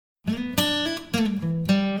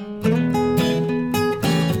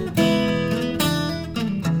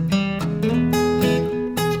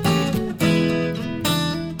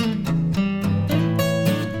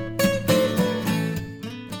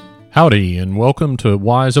Howdy, and welcome to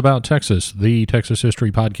Wise About Texas, the Texas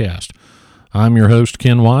History Podcast. I'm your host,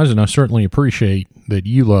 Ken Wise, and I certainly appreciate that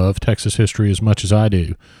you love Texas history as much as I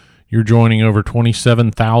do. You're joining over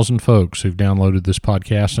 27,000 folks who've downloaded this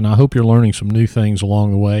podcast, and I hope you're learning some new things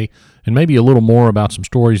along the way, and maybe a little more about some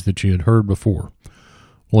stories that you had heard before.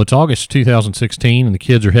 Well, it's August 2016, and the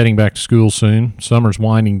kids are heading back to school soon. Summer's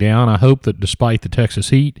winding down. I hope that despite the Texas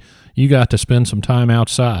heat, you got to spend some time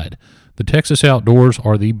outside. The Texas outdoors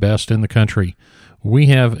are the best in the country. We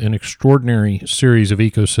have an extraordinary series of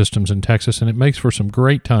ecosystems in Texas, and it makes for some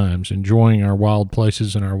great times enjoying our wild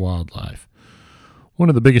places and our wildlife. One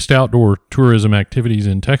of the biggest outdoor tourism activities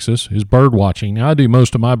in Texas is bird watching. Now, I do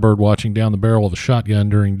most of my bird watching down the barrel of a shotgun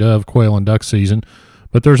during dove, quail, and duck season,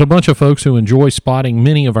 but there's a bunch of folks who enjoy spotting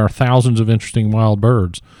many of our thousands of interesting wild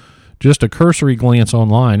birds. Just a cursory glance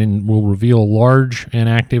online and will reveal a large and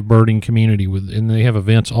active birding community, and they have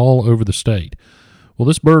events all over the state. Well,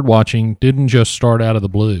 this bird watching didn't just start out of the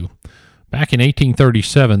blue. Back in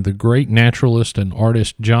 1837, the great naturalist and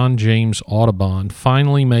artist John James Audubon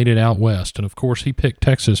finally made it out west, and of course he picked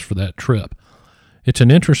Texas for that trip. It's an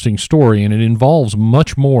interesting story, and it involves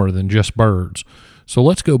much more than just birds. So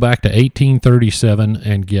let's go back to 1837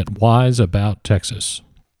 and get wise about Texas.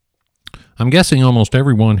 I'm guessing almost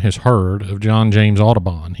everyone has heard of John James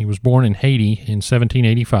Audubon. He was born in Haiti in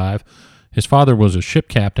 1785. His father was a ship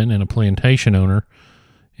captain and a plantation owner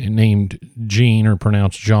named Jean, or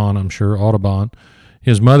pronounced John, I'm sure, Audubon.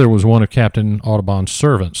 His mother was one of Captain Audubon's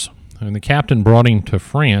servants. And the captain brought him to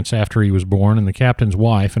France after he was born, and the captain's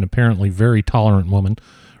wife, an apparently very tolerant woman,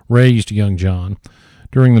 raised young John.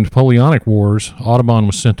 During the Napoleonic Wars, Audubon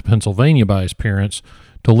was sent to Pennsylvania by his parents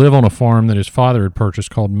to live on a farm that his father had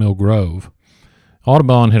purchased called Mill Grove.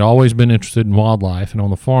 Audubon had always been interested in wildlife, and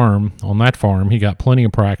on that farm, he got plenty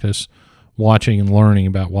of practice watching and learning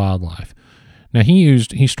about wildlife. Now,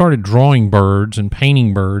 he started drawing birds and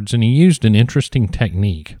painting birds, and he used an interesting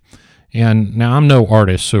technique. And now, I'm no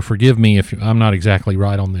artist, so forgive me if I'm not exactly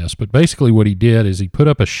right on this, but basically what he did is he put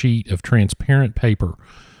up a sheet of transparent paper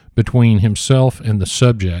between himself and the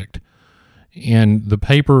subject, and the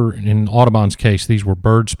paper, in Audubon's case, these were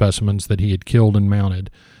bird specimens that he had killed and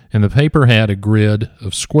mounted, and the paper had a grid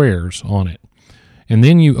of squares on it. And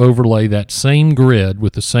then you overlay that same grid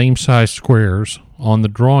with the same size squares on the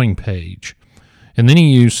drawing page. And then he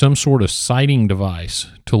used some sort of sighting device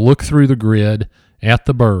to look through the grid at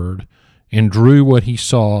the bird and drew what he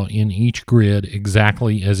saw in each grid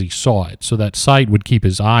exactly as he saw it. So that sight would keep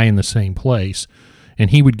his eye in the same place, and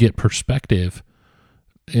he would get perspective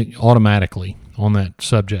automatically on that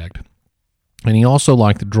subject. And he also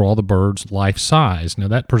liked to draw the bird's life size. Now,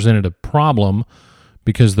 that presented a problem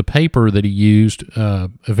because the paper that he used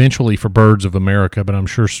eventually for Birds of America, but I'm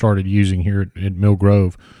sure started using here at Mill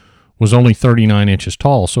Grove, was only 39 inches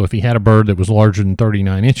tall. So if he had a bird that was larger than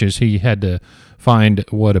 39 inches, he had to find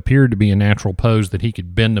what appeared to be a natural pose that he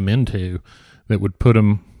could bend them into that would put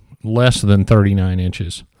him less than 39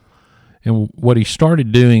 inches. And what he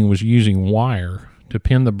started doing was using wire to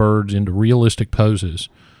pin the birds into realistic poses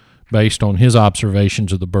based on his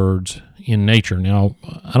observations of the birds in nature. Now,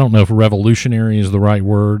 I don't know if revolutionary is the right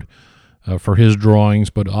word for his drawings,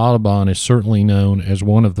 but Audubon is certainly known as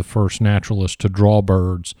one of the first naturalists to draw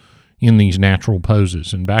birds in these natural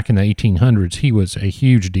poses. And back in the 1800s, he was a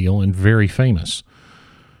huge deal and very famous.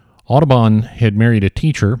 Audubon had married a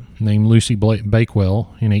teacher named Lucy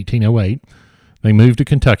Bakewell in 1808. They moved to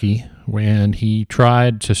Kentucky, and he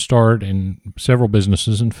tried to start in several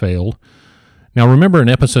businesses and failed. Now, remember in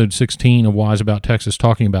episode 16 of Wise About Texas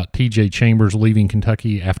talking about T.J. Chambers leaving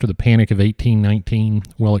Kentucky after the Panic of 1819?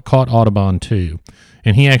 Well, it caught Audubon too,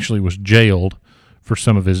 and he actually was jailed for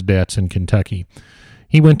some of his debts in Kentucky.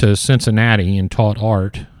 He went to Cincinnati and taught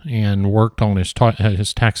art and worked on his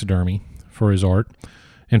taxidermy for his art,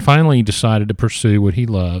 and finally decided to pursue what he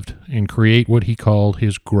loved and create what he called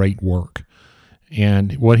his great work.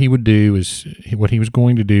 And what he was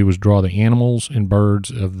going to do was draw the animals and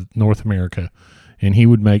birds of North America, and he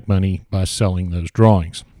would make money by selling those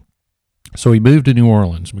drawings. So he moved to New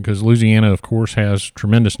Orleans because Louisiana, of course, has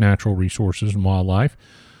tremendous natural resources and wildlife,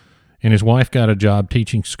 and his wife got a job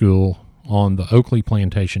teaching school on the Oakley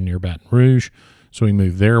plantation near Baton Rouge, so he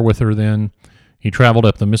moved there with her then. He traveled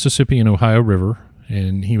up the Mississippi and Ohio River,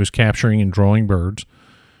 and he was capturing and drawing birds,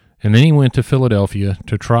 and then he went to Philadelphia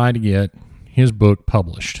to try to get his book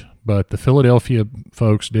published, but the Philadelphia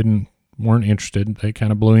folks weren't interested. They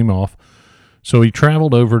kind of blew him off. So he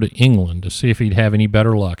traveled over to England to see if he'd have any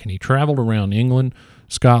better luck, and he traveled around England,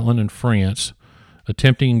 Scotland, and France,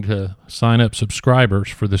 attempting to sign up subscribers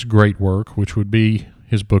for this great work, which would be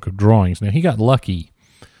his book of drawings. Now, he got lucky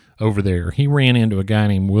over there. He ran into a guy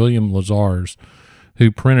named William Lazars,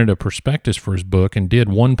 who printed a prospectus for his book and did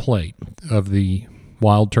one plate of the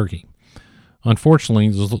wild turkey. Unfortunately,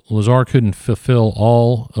 Lazar couldn't fulfill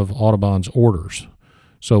all of Audubon's orders.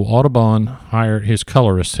 So Audubon hired, his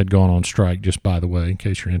colorists had gone on strike, just by the way, in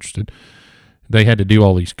case you're interested. They had to do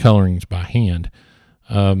all these colorings by hand.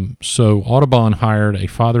 So Audubon hired a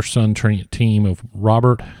father-son team of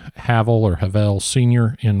Robert Havel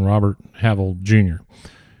Sr. and Robert Havel Jr.,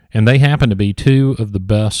 and they happened to be two of the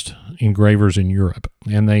best engravers in Europe,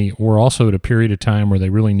 and they were also at a period of time where they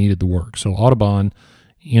really needed the work. So Audubon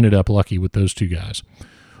ended up lucky with those two guys.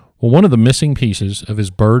 Well, one of the missing pieces of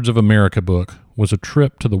his Birds of America book was a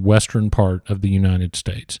trip to the western part of the United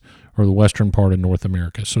States, or the western part of North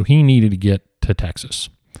America. So he needed to get to Texas.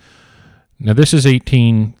 Now, this is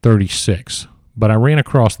 1836, but I ran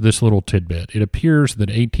across this little tidbit. It appears that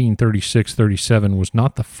 1836-37 was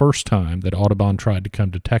not the first time that Audubon tried to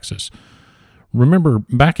come to Texas. Remember,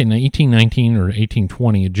 back in 1819 or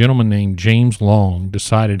 1820, a gentleman named James Long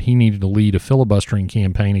decided he needed to lead a filibustering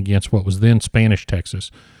campaign against what was then Spanish Texas,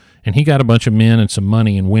 and he got a bunch of men and some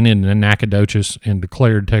money and went into Nacogdoches and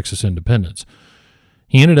declared Texas independence.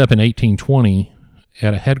 He ended up in 1820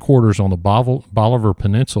 at a headquarters on the Bolivar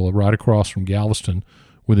Peninsula right across from Galveston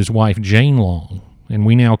with his wife Jane Long, and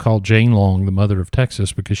we now call Jane Long the mother of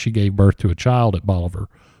Texas because she gave birth to a child at Bolivar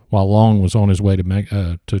while Long was on his way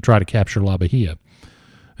to try to capture La Bahia.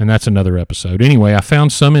 And that's another episode. Anyway, I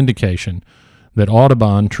found some indication that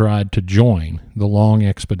Audubon tried to join the Long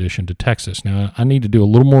expedition to Texas. Now, I need to do a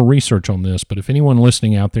little more research on this, but if anyone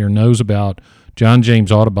listening out there knows about John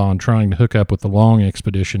James Audubon trying to hook up with the Long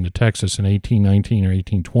expedition to Texas in 1819 or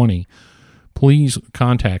 1820, please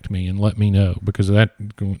contact me and let me know, because that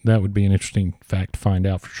would be an interesting fact to find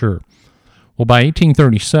out for sure. Well, by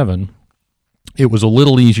 1837, it was a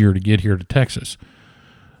little easier to get here to Texas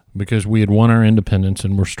because we had won our independence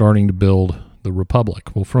and were starting to build the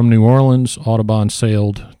Republic. Well, from New Orleans, Audubon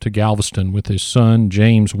sailed to Galveston with his son,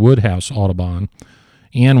 James Woodhouse Audubon,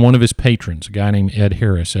 and one of his patrons, a guy named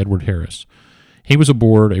Edward Harris. He was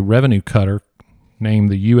aboard a revenue cutter named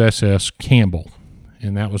the USS Campbell,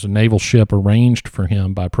 and that was a naval ship arranged for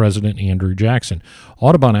him by President Andrew Jackson.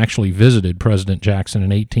 Audubon actually visited President Jackson in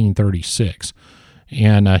 1836,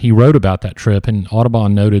 and he wrote about that trip, and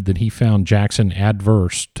Audubon noted that he found Jackson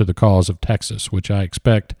adverse to the cause of Texas, which I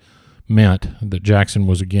expect meant that Jackson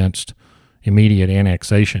was against immediate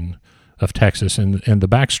annexation of Texas. And the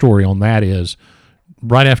backstory on that is,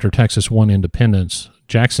 right after Texas won independence,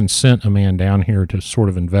 Jackson sent a man down here to sort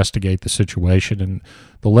of investigate the situation, and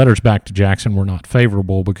the letters back to Jackson were not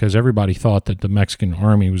favorable because everybody thought that the Mexican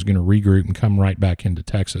army was going to regroup and come right back into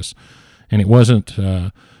Texas. And it wasn't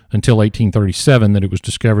until 1837 that it was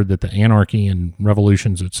discovered that the anarchy and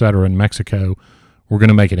revolutions, etc., in Mexico were going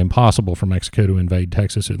to make it impossible for Mexico to invade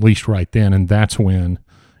Texas, at least right then. And that's when,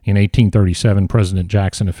 in 1837, President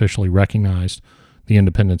Jackson officially recognized the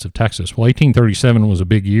independence of Texas. Well, 1837 was a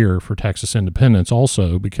big year for Texas independence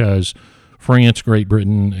also because France, Great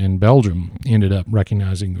Britain, and Belgium ended up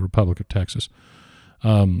recognizing the Republic of Texas.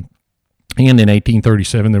 And in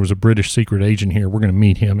 1837, there was a British secret agent here. We're going to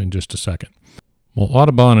meet him in just a second. Well,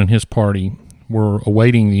 Audubon and his party were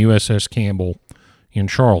awaiting the USS Campbell in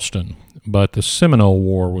Charleston, but the Seminole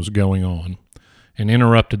War was going on and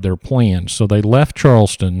interrupted their plans. So they left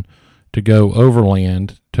Charleston to go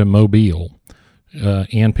overland to Mobile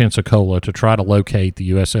and Pensacola to try to locate the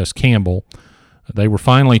USS Campbell. They were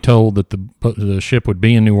finally told that the ship would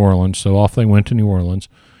be in New Orleans, so off they went to New Orleans.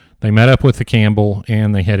 They met up with the Campbell,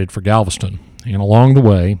 and they headed for Galveston. And along the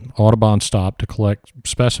way, Audubon stopped to collect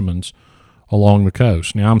specimens along the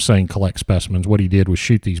coast. Now, I'm saying collect specimens. What he did was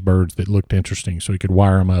shoot these birds that looked interesting so he could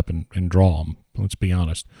wire them up and draw them. Let's be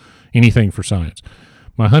honest. Anything for science.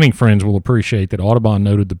 My hunting friends will appreciate that Audubon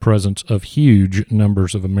noted the presence of huge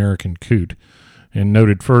numbers of American coot, and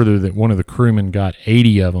noted further that one of the crewmen got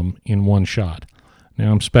 80 of them in one shot.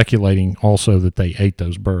 Now, I'm speculating also that they ate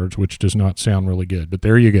those birds, which does not sound really good, but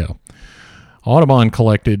there you go. Audubon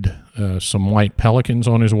collected some white pelicans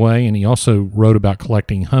on his way, and he also wrote about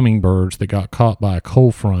collecting hummingbirds that got caught by a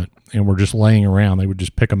cold front and were just laying around. They would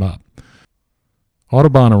just pick them up.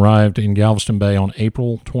 Audubon arrived in Galveston Bay on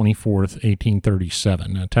April 24th,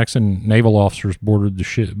 1837. Now, Texan naval officers boarded the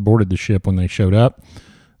ship when they showed up.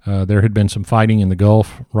 There had been some fighting in the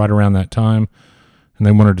Gulf right around that time, and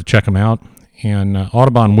they wanted to check them out. And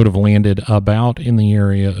Audubon would have landed about in the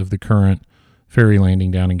area of the current ferry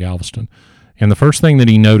landing down in Galveston. And the first thing that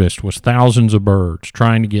he noticed was thousands of birds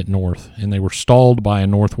trying to get north, and they were stalled by a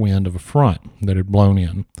north wind of a front that had blown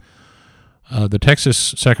in. The Texas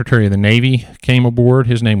Secretary of the Navy came aboard.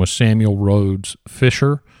 His name was Samuel Rhodes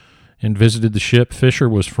Fisher. and visited the ship. Fisher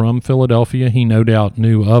was from Philadelphia. He no doubt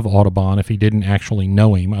knew of Audubon if he didn't actually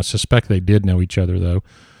know him. I suspect they did know each other, though.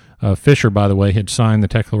 Fisher, by the way, had signed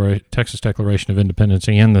the Texas Declaration of Independence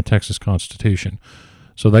and the Texas Constitution,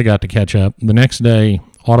 so they got to catch up. The next day,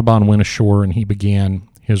 Audubon went ashore and he began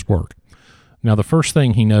his work. Now, the first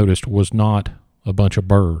thing he noticed was not a bunch of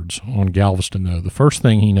birds on Galveston, though. The first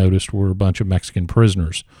thing he noticed were a bunch of Mexican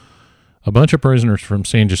prisoners. A bunch of prisoners from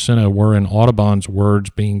San Jacinto were, in Audubon's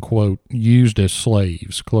words, being, quote, used as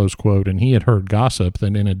slaves, close quote, and he had heard gossip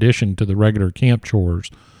that in addition to the regular camp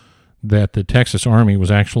chores, that the Texas Army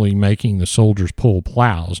was actually making the soldiers pull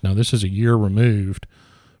plows. Now, this is a year removed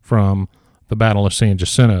from the Battle of San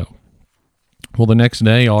Jacinto. Well, the next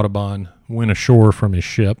day, Audubon went ashore from his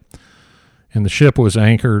ship, and the ship was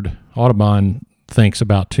anchored, Audubon thinks,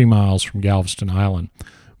 about 2 miles from Galveston Island.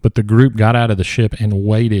 But the group got out of the ship and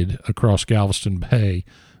waded across Galveston Bay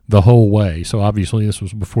the whole way. So obviously this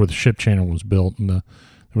was before the ship channel was built, and there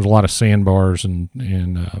was a lot of sandbars, and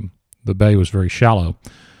the bay was very shallow.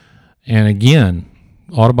 And again,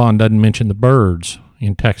 Audubon doesn't mention the birds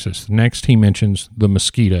in Texas. Next, he mentions the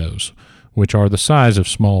mosquitoes, which are the size of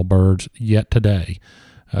small birds yet today.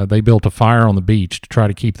 They built a fire on the beach to try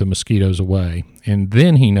to keep the mosquitoes away. And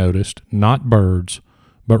then he noticed not birds,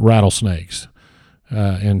 but rattlesnakes.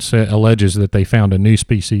 And alleges that they found a new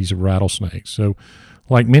species of rattlesnakes. So,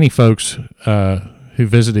 like many folks who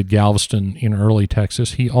visited Galveston in early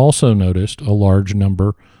Texas, he also noticed a large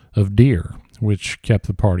number of deer, which kept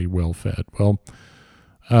the party well fed. Well,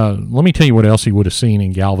 let me tell you what else he would have seen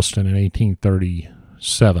in Galveston in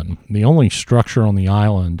 1837. The only structure on the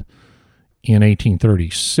island in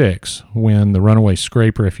 1836, when the runaway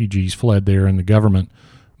scrape refugees fled there and the government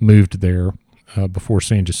moved there before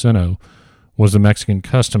San Jacinto, was the Mexican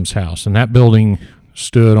Customs House, and that building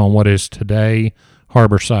stood on what is today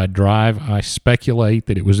Harborside Drive. I speculate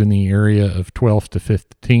that it was in the area of 12th to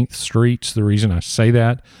 15th Streets. The reason I say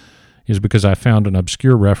that is because I found an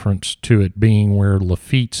obscure reference to it being where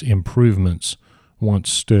Lafitte's Improvements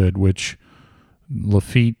once stood, which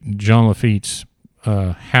John Lafitte's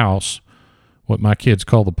house, what my kids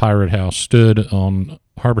call the Pirate House, stood on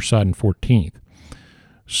Harborside and 14th.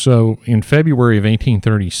 So in February of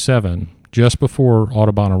 1837, just before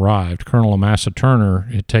Audubon arrived, Colonel Amasa Turner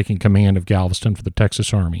had taken command of Galveston for the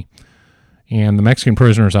Texas Army. And the Mexican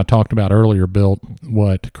prisoners I talked about earlier built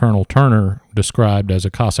what Colonel Turner described as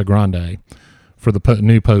a Casa Grande for the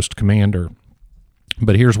new post commander.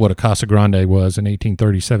 But here's what a Casa Grande was in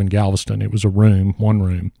 1837 Galveston. It was a room, one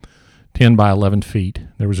room, 10 by 11 feet.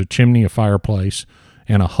 There was a chimney, a fireplace,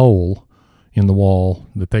 and a hole in the wall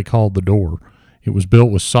that they called the door. It was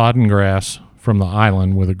built with sodden grass from the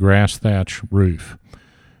island with a grass thatch roof.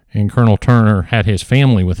 And Colonel Turner had his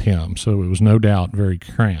family with him, so it was no doubt very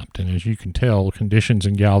cramped. And as you can tell, conditions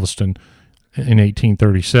in Galveston in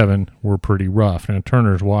 1837 were pretty rough. Now,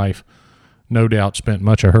 Turner's wife no doubt spent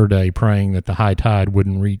much of her day praying that the high tide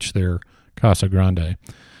wouldn't reach their Casa Grande.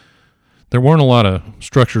 There weren't a lot of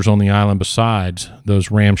structures on the island besides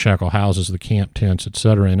those ramshackle houses, the camp tents,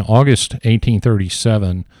 etc. In August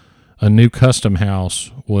 1837, a new custom house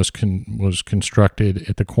was constructed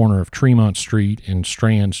at the corner of Tremont Street and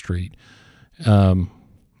Strand Street. The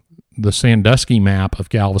Sandusky map of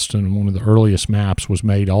Galveston, one of the earliest maps, was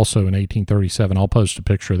made also in 1837. I'll post a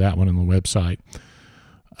picture of that one on the website.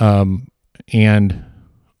 And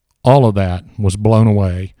all of that was blown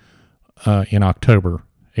away in October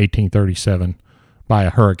 1837 by a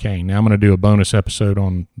hurricane. Now I'm going to do a bonus episode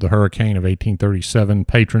on the hurricane of 1837.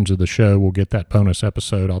 Patrons of the show will get that bonus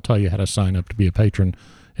episode. I'll tell you how to sign up to be a patron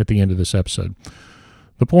at the end of this episode.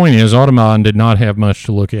 The point is, Audubon did not have much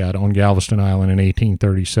to look at on Galveston Island in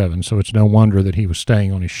 1837, so it's no wonder that he was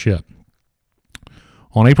staying on his ship.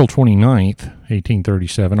 On April 29th,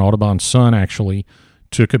 1837, Audubon's son actually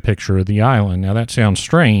took a picture of the island. Now that sounds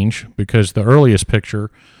strange because the earliest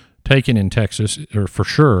picture taken in Texas, or for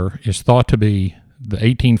sure, is thought to be the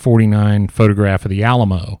 1849 photograph of the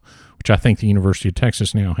Alamo, which I think the University of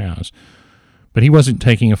Texas now has. But he wasn't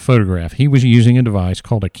taking a photograph. He was using a device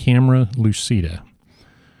called a camera lucida.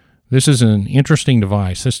 This is an interesting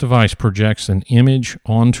device. This device projects an image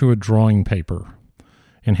onto a drawing paper.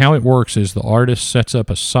 And how it works is the artist sets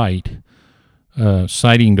up a sighting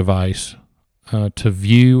device to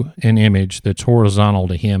view an image that's horizontal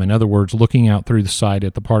to him. In other words, looking out through the sight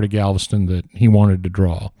at the part of Galveston that he wanted to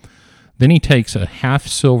draw. Then he takes a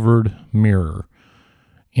half-silvered mirror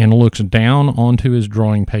and looks down onto his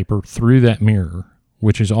drawing paper through that mirror,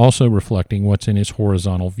 which is also reflecting what's in his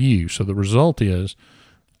horizontal view. So the result is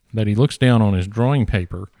that he looks down on his drawing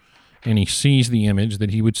paper and he sees the image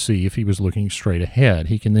that he would see if he was looking straight ahead.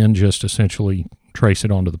 He can then just essentially trace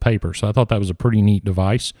it onto the paper. So I thought that was a pretty neat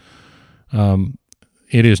device.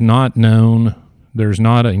 It is not known, there's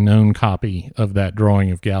not a known copy of that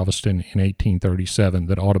drawing of Galveston in 1837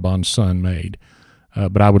 that Audubon's son made.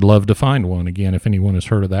 But I would love to find one. Again, if anyone has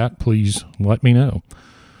heard of that, please let me know.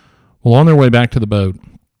 Well, on their way back to the boat,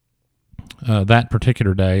 that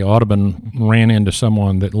particular day, Audubon ran into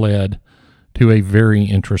someone that led to a very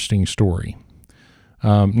interesting story.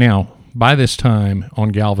 Now, by this time on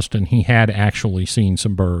Galveston, he had actually seen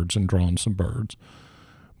some birds and drawn some birds.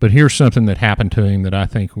 But here's something that happened to him that I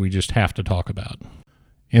think we just have to talk about.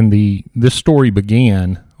 And this story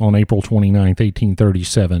began on April 29th,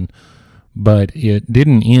 1837, but it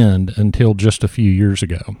didn't end until just a few years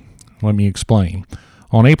ago. Let me explain.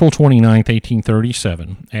 On April 29th,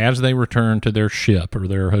 1837, as they returned to their ship, or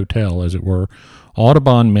their hotel, as it were,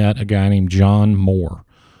 Audubon met a guy named John Moore.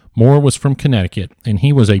 Moore was from Connecticut, and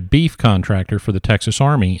he was a beef contractor for the Texas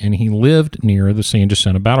Army, and he lived near the San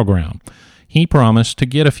Jacinto battleground. He promised to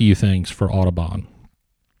get a few things for Audubon.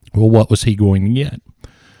 Well, what was he going to get?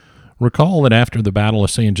 Recall that after the Battle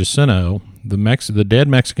of San Jacinto, the dead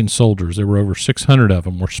Mexican soldiers, there were over 600 of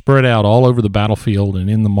them, were spread out all over the battlefield and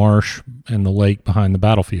in the marsh and the lake behind the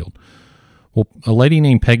battlefield. Well, a lady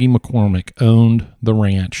named Peggy McCormick owned the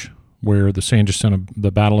ranch where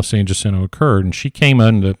the Battle of San Jacinto occurred, and she came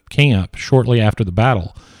into camp shortly after the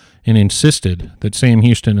battle and insisted that Sam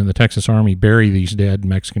Houston and the Texas Army bury these dead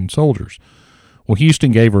Mexican soldiers. Well,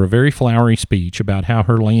 Houston gave her a very flowery speech about how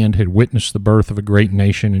her land had witnessed the birth of a great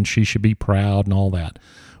nation and she should be proud and all that.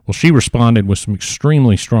 Well, she responded with some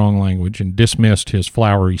extremely strong language and dismissed his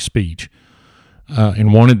flowery speech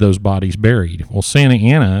and wanted those bodies buried. Well, Santa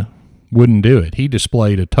Anna wouldn't do it. He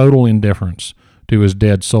displayed a total indifference to his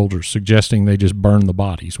dead soldiers, suggesting they just burn the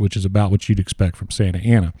bodies, which is about what you'd expect from Santa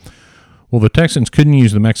Anna. Well, the Texans couldn't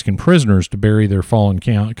use the Mexican prisoners to bury their fallen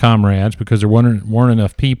comrades because there weren't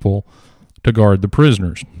enough people to guard the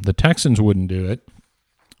prisoners. The Texans wouldn't do it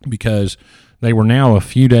because they were now a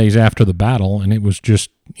few days after the battle, and it was just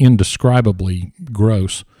indescribably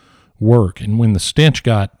gross work. And when the stench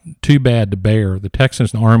got too bad to bear, the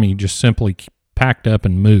Texas Army just simply packed up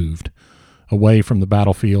and moved away from the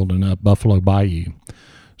battlefield and up Buffalo Bayou.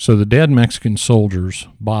 So the dead Mexican soldiers'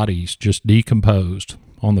 bodies just decomposed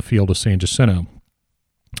on the field of San Jacinto.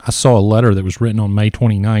 I saw a letter that was written on May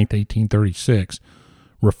 29th, 1836,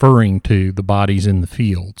 referring to the bodies in the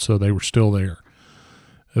field, so they were still there.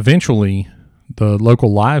 Eventually, the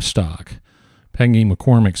local livestock, Peggy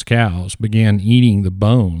McCormick's cows, began eating the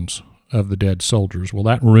bones of the dead soldiers. Well,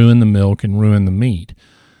 that ruined the milk and ruined the meat.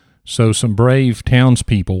 So some brave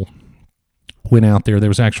townspeople went out there. There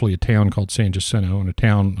was actually a town called San Jacinto and a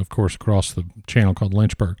town, of course, across the channel called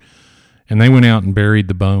Lynchburg. And they went out and buried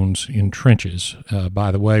the bones in trenches.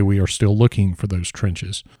 By the way, we are still looking for those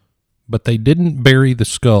trenches. But they didn't bury the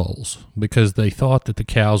skulls because they thought that the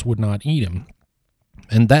cows would not eat them.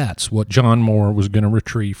 And that's what John Moore was going to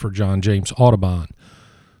retrieve for John James Audubon,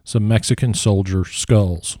 some Mexican soldier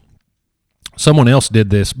skulls. Someone else did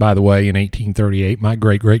this, by the way, in 1838, my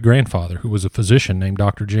great-great-grandfather, who was a physician named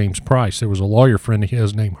Dr. James Price. There was a lawyer friend of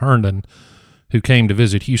his named Herndon who came to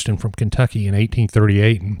visit Houston from Kentucky in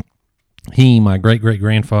 1838, and he, my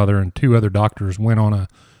great-great-grandfather, and two other doctors went on a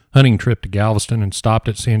hunting trip to Galveston and stopped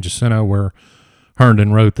at San Jacinto, where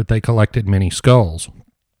Herndon wrote that they collected many skulls.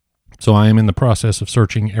 So I am in the process of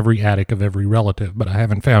searching every attic of every relative, but I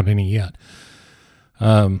haven't found any yet.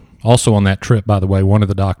 Also on that trip, by the way, one of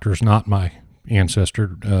the doctors, not my ancestor,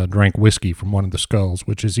 drank whiskey from one of the skulls,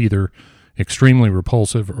 which is either extremely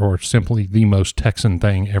repulsive or simply the most Texan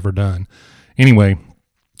thing ever done. Anyway,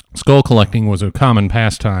 skull collecting was a common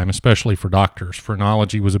pastime, especially for doctors.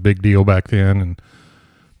 Phrenology was a big deal back then, and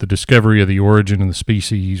the discovery of the origin of the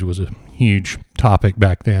species was a huge topic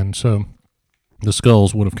back then, so the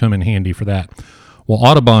skulls would have come in handy for that. Well,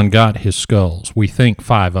 Audubon got his skulls, we think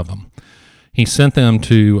 5 of them. He sent them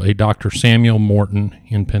to a Dr. Samuel Morton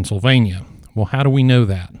in Pennsylvania. Well, how do we know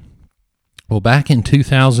that? Well, back in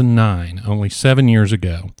 2009, only 7 years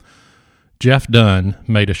ago, Jeff Dunn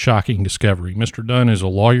made a shocking discovery. Mr. Dunn is a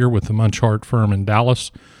lawyer with the Munchart firm in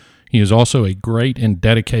Dallas. He is also a great and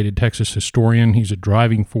dedicated Texas historian. He's a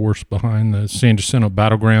driving force behind the San Jacinto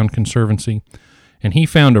Battleground Conservancy, and he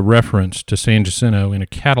found a reference to San Jacinto in a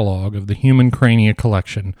catalog of the Human Crania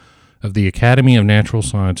collection of the Academy of Natural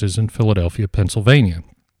Sciences in Philadelphia, Pennsylvania.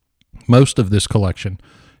 Most of this collection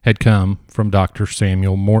had come from Dr.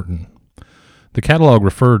 Samuel Morton. The catalog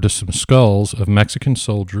referred to some skulls of Mexican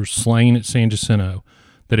soldiers slain at San Jacinto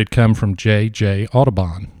that had come from J.J.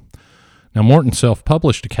 Audubon. Now, Morton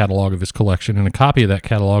self-published a catalog of his collection, and a copy of that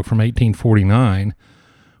catalog from 1849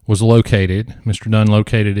 was located. Mr. Dunn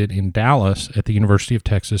located it in Dallas at the University of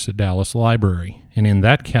Texas at Dallas Library. And in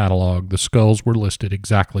that catalog, the skulls were listed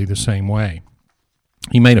exactly the same way.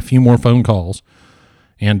 He made a few more phone calls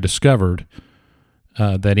and discovered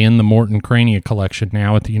that in the Morton Crania collection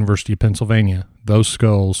now at the University of Pennsylvania, those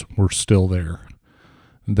skulls were still there.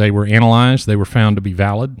 They were analyzed. They were found to be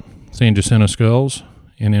valid San Jacinto skulls.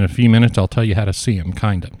 And in a few minutes, I'll tell you how to see them,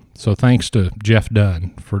 kind of. So thanks to Jeff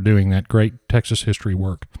Dunn for doing that great Texas history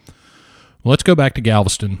work. Well, let's go back to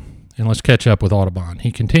Galveston, and let's catch up with Audubon.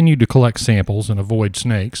 He continued to collect samples and avoid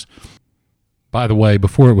snakes. By the way,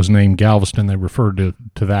 before it was named Galveston, they referred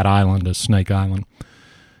to that island as Snake Island.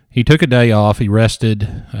 He took a day off. He rested,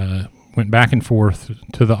 went back and forth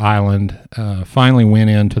to the island, finally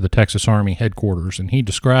went into the Texas Army headquarters, and he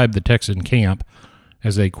described the Texan camp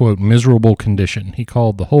as a, quote, miserable condition. He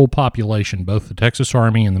called the whole population, both the Texas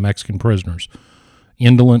Army and the Mexican prisoners,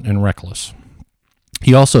 indolent and reckless.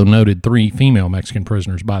 He also noted 3 female Mexican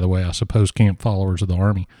prisoners, by the way, I suppose camp followers of the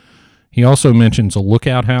Army. He also mentions a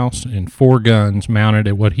lookout house and 4 guns mounted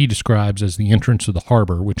at what he describes as the entrance of the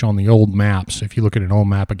harbor, which on the old maps, if you look at an old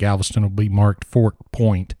map of Galveston, will be marked Fort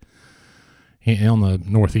Point on the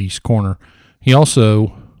northeast corner. He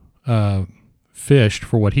also fished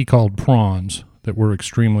for what he called prawns that were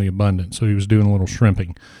extremely abundant, so he was doing a little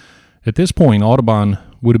shrimping. At this point, Audubon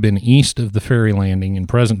would have been east of the ferry landing in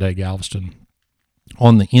present-day Galveston,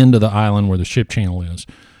 on the end of the island where the ship channel is.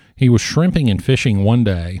 He was shrimping and fishing one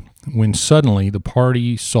day when suddenly the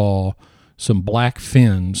party saw some black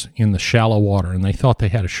fins in the shallow water, and they thought they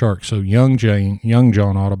had a shark. So young John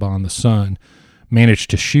Audubon, the son, managed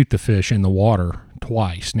to shoot the fish in the water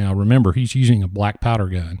twice. Now, remember, he's using a black powder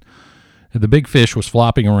gun. The big fish was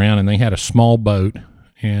flopping around, and they had a small boat,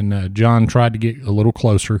 and John tried to get a little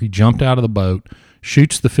closer. He jumped out of the boat,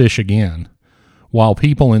 shoots the fish again, while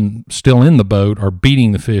people still in the boat are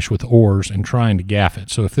beating the fish with oars and trying to gaff it.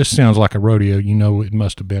 So if this sounds like a rodeo, you know it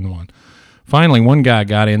must have been one. Finally, one guy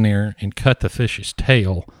got in there and cut the fish's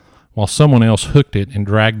tail, while someone else hooked it and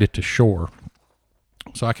dragged it to shore.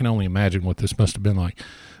 So I can only imagine what this must have been like.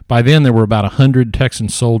 By then, there were about 100 Texan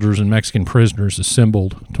soldiers and Mexican prisoners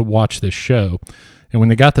assembled to watch this show. And when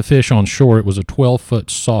they got the fish on shore, it was a 12-foot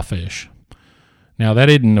sawfish. Now, that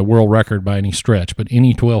isn't a world record by any stretch, but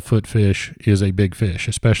any 12-foot fish is a big fish,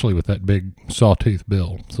 especially with that big sawtooth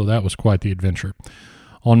bill. So that was quite the adventure.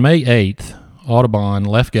 On May 8th, Audubon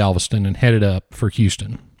left Galveston and headed up for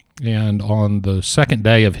Houston. And on the second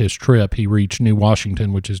day of his trip, he reached New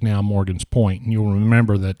Washington, which is now Morgan's Point. And you'll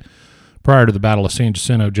remember that prior to the Battle of San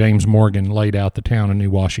Jacinto, James Morgan laid out the town of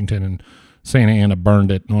New Washington, and Santa Anna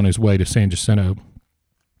burned it on his way to San Jacinto.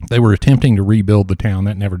 They were attempting to rebuild the town.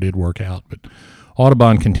 That never did work out. But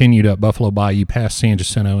Audubon continued up Buffalo Bayou past San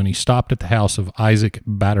Jacinto, and he stopped at the house of Isaac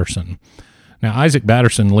Batterson. Now, Isaac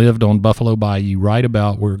Batterson lived on Buffalo Bayou right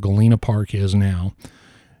about where Galena Park is now.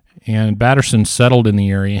 And Batterson settled in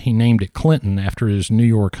the area. He named it Clinton after his New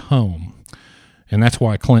York home. And that's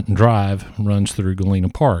why Clinton Drive runs through Galena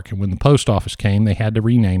Park. And when the post office came, they had to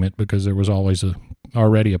rename it because there was always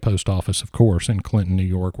already a post office, of course, in Clinton, New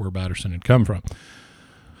York, where Batterson had come from.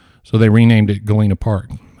 So they renamed it Galena Park.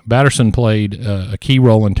 Batterson played a key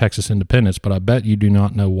role in Texas independence, but I bet you do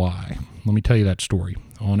not know why. Let me tell you that story.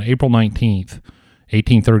 On April 19th,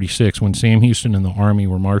 1836, when Sam Houston and the Army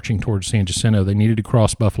were marching towards San Jacinto, they needed to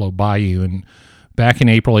cross Buffalo Bayou. And back in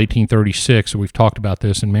April 1836, we've talked about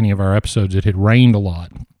this in many of our episodes, it had rained a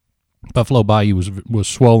lot. Buffalo Bayou was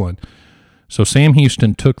swollen. So Sam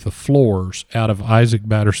Houston took the floors out of Isaac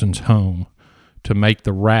Batterson's home to make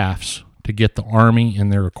the rafts to get the Army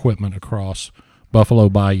and their equipment across Buffalo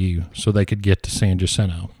Bayou so they could get to San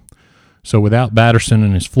Jacinto. So without Batterson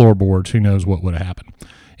and his floorboards, who knows what would have happened.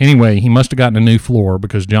 Anyway, he must have gotten a new floor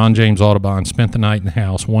because John James Audubon spent the night in the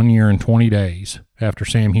house 1 year and 20 days after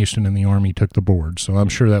Sam Houston and the Army took the boards. So I'm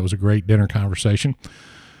sure that was a great dinner conversation.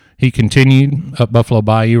 He continued up Buffalo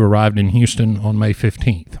Bayou, arrived in Houston on May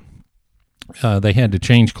 15th. They had to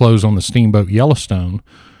change clothes on the steamboat Yellowstone,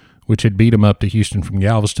 which had beat him up to Houston from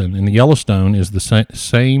Galveston. And the Yellowstone is the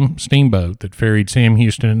same steamboat that ferried Sam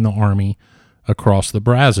Houston and the Army across the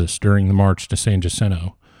Brazos during the march to San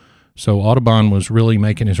Jacinto. So Audubon was really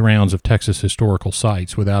making his rounds of Texas historical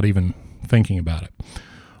sites without even thinking about it.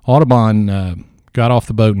 Audubon got off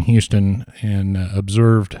the boat in Houston and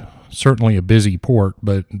observed certainly a busy port,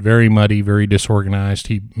 but very muddy, very disorganized.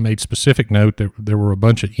 He made specific note that there were a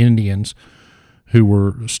bunch of Indians who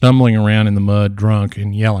were stumbling around in the mud, drunk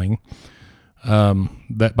and yelling.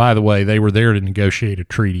 That, by the way, they were there to negotiate a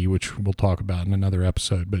treaty, which we'll talk about in another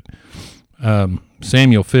episode. But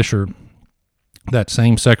Samuel Fisher, that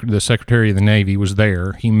same the Secretary of the Navy, was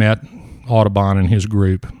there. He met Audubon and his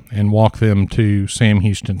group and walk them to Sam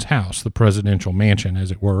Houston's house, the presidential mansion,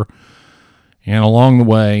 as it were. And along the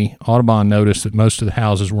way, Audubon noticed that most of the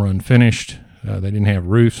houses were unfinished. They didn't have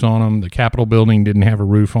roofs on them. The Capitol building didn't have a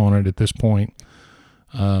roof on it at this point.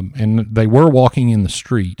 And they were walking in the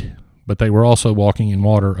street, but they were also walking in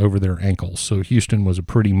water over their ankles. So Houston was a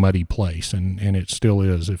pretty muddy place, and it still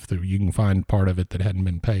is if you can find part of it that hadn't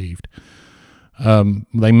been paved.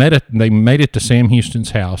 They made it to Sam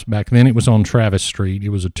Houston's house. Back then it was on Travis Street. It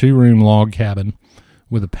was a 2-room log cabin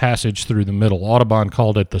with a passage through the middle. Audubon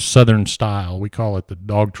called it the Southern style. We call it the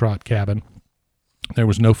dog trot cabin. There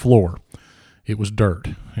was no floor. It was dirt,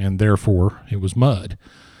 and therefore it was mud.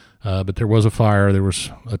 But there was a fire, there was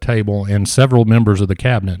a table, and several members of the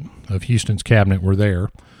cabinet, of Houston's cabinet, were there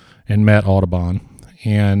and met Audubon.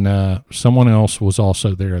 And someone else was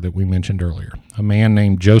also there that we mentioned earlier, a man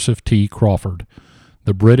named Joseph T. Crawford,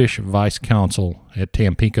 the British vice consul at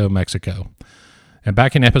Tampico, Mexico. And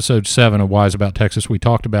back in episode 7 of Wise About Texas, we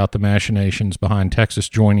talked about the machinations behind Texas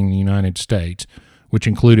joining the United States, which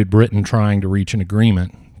included Britain trying to reach an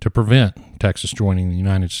agreement to prevent Texas joining the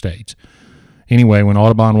United States. Anyway, when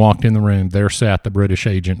Audubon walked in the room, there sat the British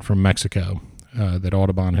agent from Mexico that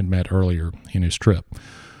Audubon had met earlier in his trip.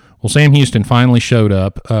 Well, Sam Houston finally showed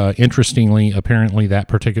up. Interestingly, apparently that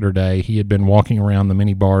particular day, he had been walking around the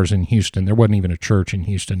many bars in Houston. There wasn't even a church in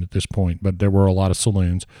Houston at this point, but there were a lot of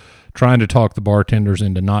saloons, trying to talk the bartenders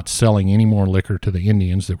into not selling any more liquor to the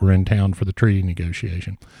Indians that were in town for the treaty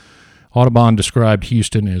negotiation. Audubon described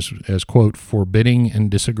Houston as quote, forbidding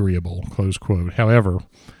and disagreeable, close quote. However,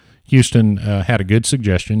 Houston had a good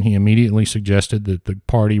suggestion. He immediately suggested that the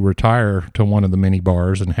party retire to one of the many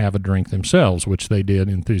bars and have a drink themselves, which they did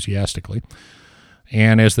enthusiastically.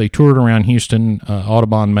 And as they toured around Houston,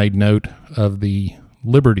 Audubon made note of the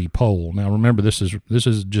Liberty Pole. Now, remember, this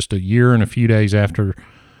is just a year and a few days after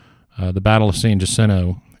the Battle of San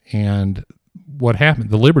Jacinto. And what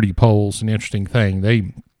happened? The Liberty Pole's an interesting thing.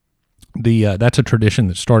 That's a tradition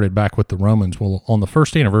that started back with the Romans. Well, on the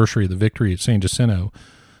first anniversary of the victory at San Jacinto,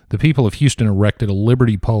 the people of Houston erected a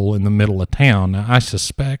Liberty Pole in the middle of town. Now, I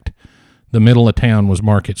suspect the middle of town was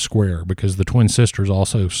Market Square because the Twin Sisters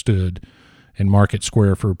also stood in Market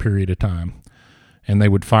Square for a period of time, and they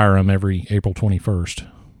would fire them every April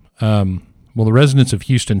 21st. Well, the residents of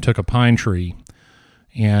Houston took a pine tree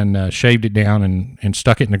and shaved it down and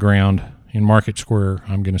stuck it in the ground in Market Square,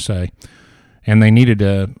 I'm going to say, and they needed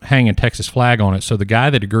to hang a Texas flag on it. So the guy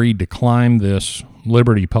that agreed to climb this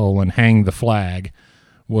Liberty Pole and hang the flag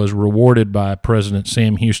was rewarded by President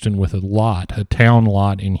Sam Houston with a town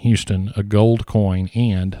lot in Houston, a gold coin,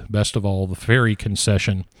 and, best of all, the ferry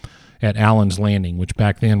concession at Allen's Landing, which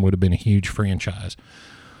back then would have been a huge franchise.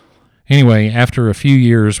 Anyway, after a few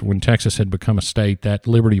years, when Texas had become a state, that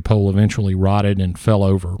Liberty Pole eventually rotted and fell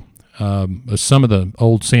over. Some of the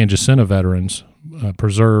old San Jacinto veterans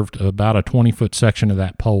preserved about a 20-foot section of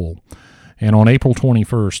that pole. And on April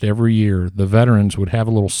 21st, every year, the veterans would have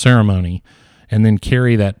a little ceremony and then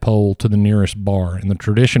carry that pole to the nearest bar. And the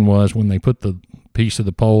tradition was when they put the piece of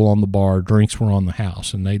the pole on the bar, drinks were on the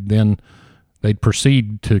house. And they'd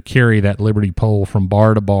proceed to carry that Liberty Pole from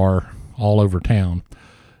bar to bar all over town.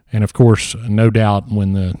 And, of course, no doubt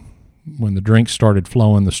when the drinks started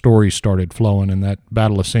flowing, the stories started flowing, and that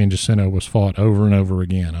Battle of San Jacinto was fought over and over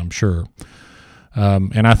again, I'm sure.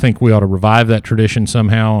 And I think we ought to revive that tradition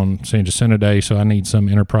somehow on San Jacinto Day, so I need some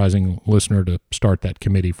enterprising listener to start that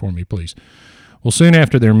committee for me, please. Well, soon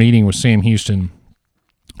after their meeting with Sam Houston,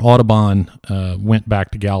 Audubon went back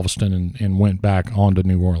to Galveston and went back on to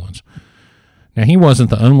New Orleans. Now, he wasn't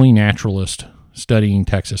the only naturalist studying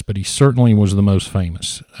Texas, but he certainly was the most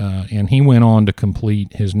famous. And he went on to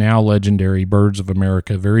complete his now legendary Birds of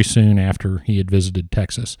America very soon after he had visited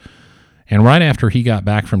Texas. And right after he got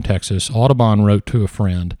back from Texas, Audubon wrote to a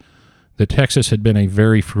friend that Texas had been a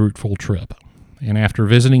very fruitful trip. And after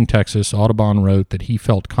visiting Texas, Audubon wrote that he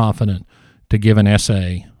felt confident to give an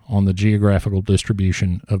essay on the geographical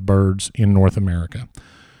distribution of birds in North America.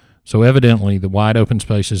 So evidently, the wide open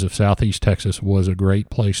spaces of southeast Texas was a great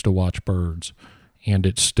place to watch birds, and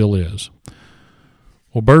it still is.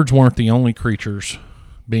 Well, birds weren't the only creatures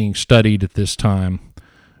being studied at this time.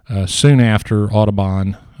 Soon after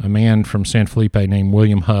Audubon, a man from San Felipe named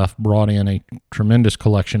William Huff brought in a tremendous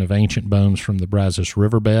collection of ancient bones from the Brazos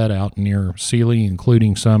Riverbed out near Sealy,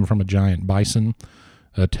 including some from a giant bison,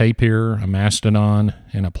 a tapir, a mastodon,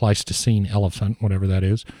 and a Pleistocene elephant, whatever that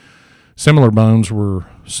is. Similar bones were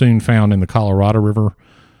soon found in the Colorado River.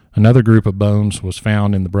 Another group of bones was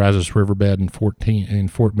found in the Brazos Riverbed in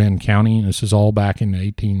Fort Bend County. This is all back in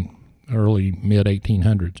the early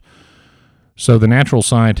mid-1800s. So the natural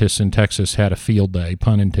scientists in Texas had a field day,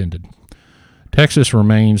 pun intended. Texas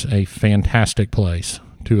remains a fantastic place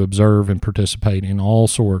to observe and participate in all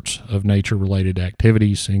sorts of nature-related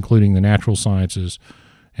activities, including the natural sciences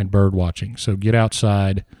and bird watching. So get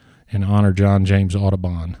outside and honor John James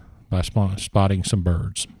Audubon by spotting some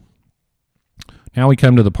birds. Now we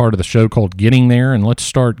come to the part of the show called Getting There, and let's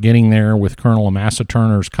start getting there with Colonel Amasa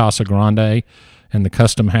Turner's Casa Grande and the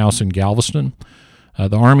Custom House in Galveston.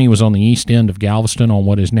 The Army was on the east end of Galveston on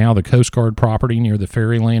what is now the Coast Guard property near the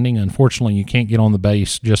ferry landing. Unfortunately, you can't get on the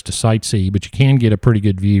base just to sightsee, but you can get a pretty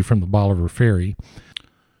good view from the Bolivar Ferry.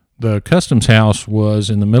 The Customs House was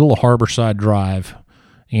in the middle of Harborside Drive,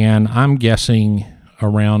 and I'm guessing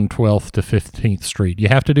around 12th to 15th Street. You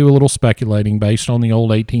have to do a little speculating based on the old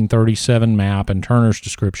 1837 map and Turner's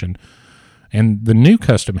description. And the new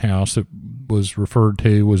Custom House that was referred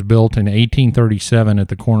to was built in 1837 at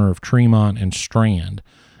the corner of Tremont and Strand.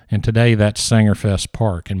 And today that's Sangerfest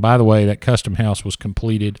Park. And by the way, that Custom House was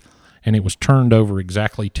completed and it was turned over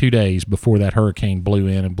exactly 2 days before that hurricane blew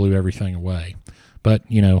in and blew everything away. But,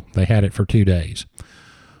 you know, they had it for 2 days.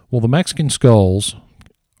 Well, the Mexican skulls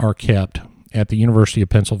are kept at the University of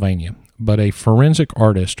Pennsylvania, but a forensic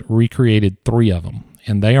artist recreated 3 of them.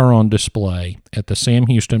 And they are on display at the Sam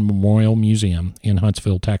Houston Memorial Museum in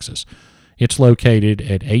Huntsville, Texas. It's located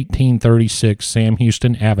at 1836 Sam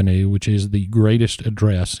Houston Avenue, which is the greatest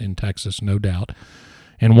address in Texas, no doubt.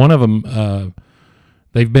 And one of them,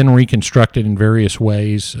 they've been reconstructed in various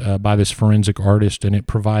ways by this forensic artist, and it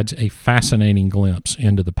provides a fascinating glimpse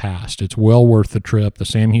into the past. It's well worth the trip. The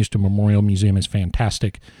Sam Houston Memorial Museum is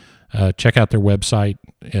fantastic. Check out their website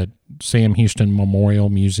at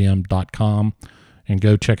samhoustonmemorialmuseum.com. and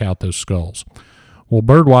go check out those skulls. Well,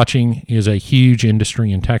 bird watching is a huge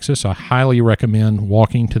industry in Texas. I highly recommend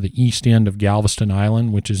walking to the east end of Galveston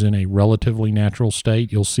Island, which is in a relatively natural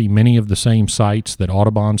state. You'll see many of the same sights that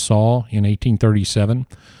Audubon saw in 1837.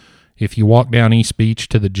 If you walk down East Beach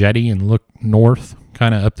to the jetty and look north,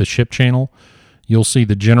 kind of up the ship channel, you'll see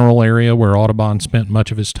the general area where Audubon spent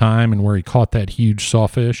much of his time and where he caught that huge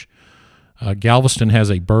sawfish. Galveston has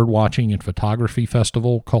a bird watching and photography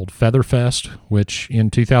festival called Featherfest, which in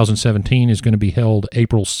 2017 is going to be held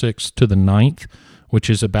April 6th to the 9th, which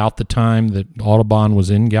is about the time that Audubon was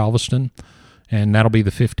in Galveston. And that'll be the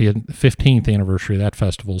 15th anniversary of that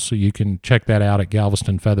festival, so you can check that out at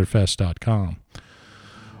galvestonfeatherfest.com.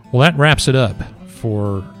 Well, that wraps it up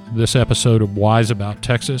for this episode of Wise About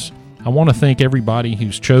Texas. I want to thank everybody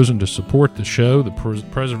who's chosen to support the show, the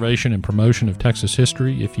preservation and promotion of Texas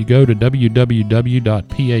history. If you go to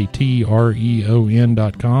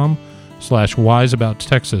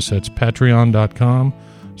www.patreon.com/wiseabouttexas, that's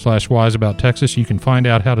patreon.com/wiseabouttexas, you can find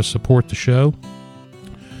out how to support the show.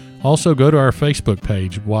 Also, go to our Facebook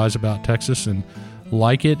page, Wise About Texas, and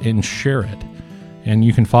like it and share it. And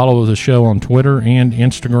you can follow the show on Twitter and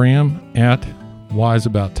Instagram at Wise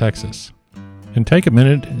About Texas. And take a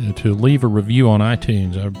minute to leave a review on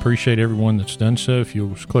iTunes. I appreciate everyone that's done so. If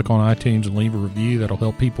you'll click on iTunes and leave a review, that'll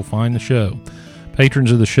help people find the show.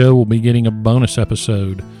 Patrons of the show will be getting a bonus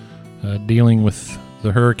episode dealing with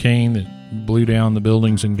the hurricane that blew down the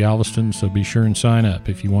buildings in Galveston, so be sure and sign up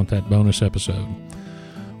if you want that bonus episode.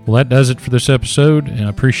 Well, that does it for this episode, and I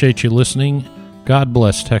appreciate you listening. God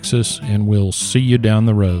bless Texas, and we'll see you down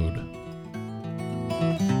the road.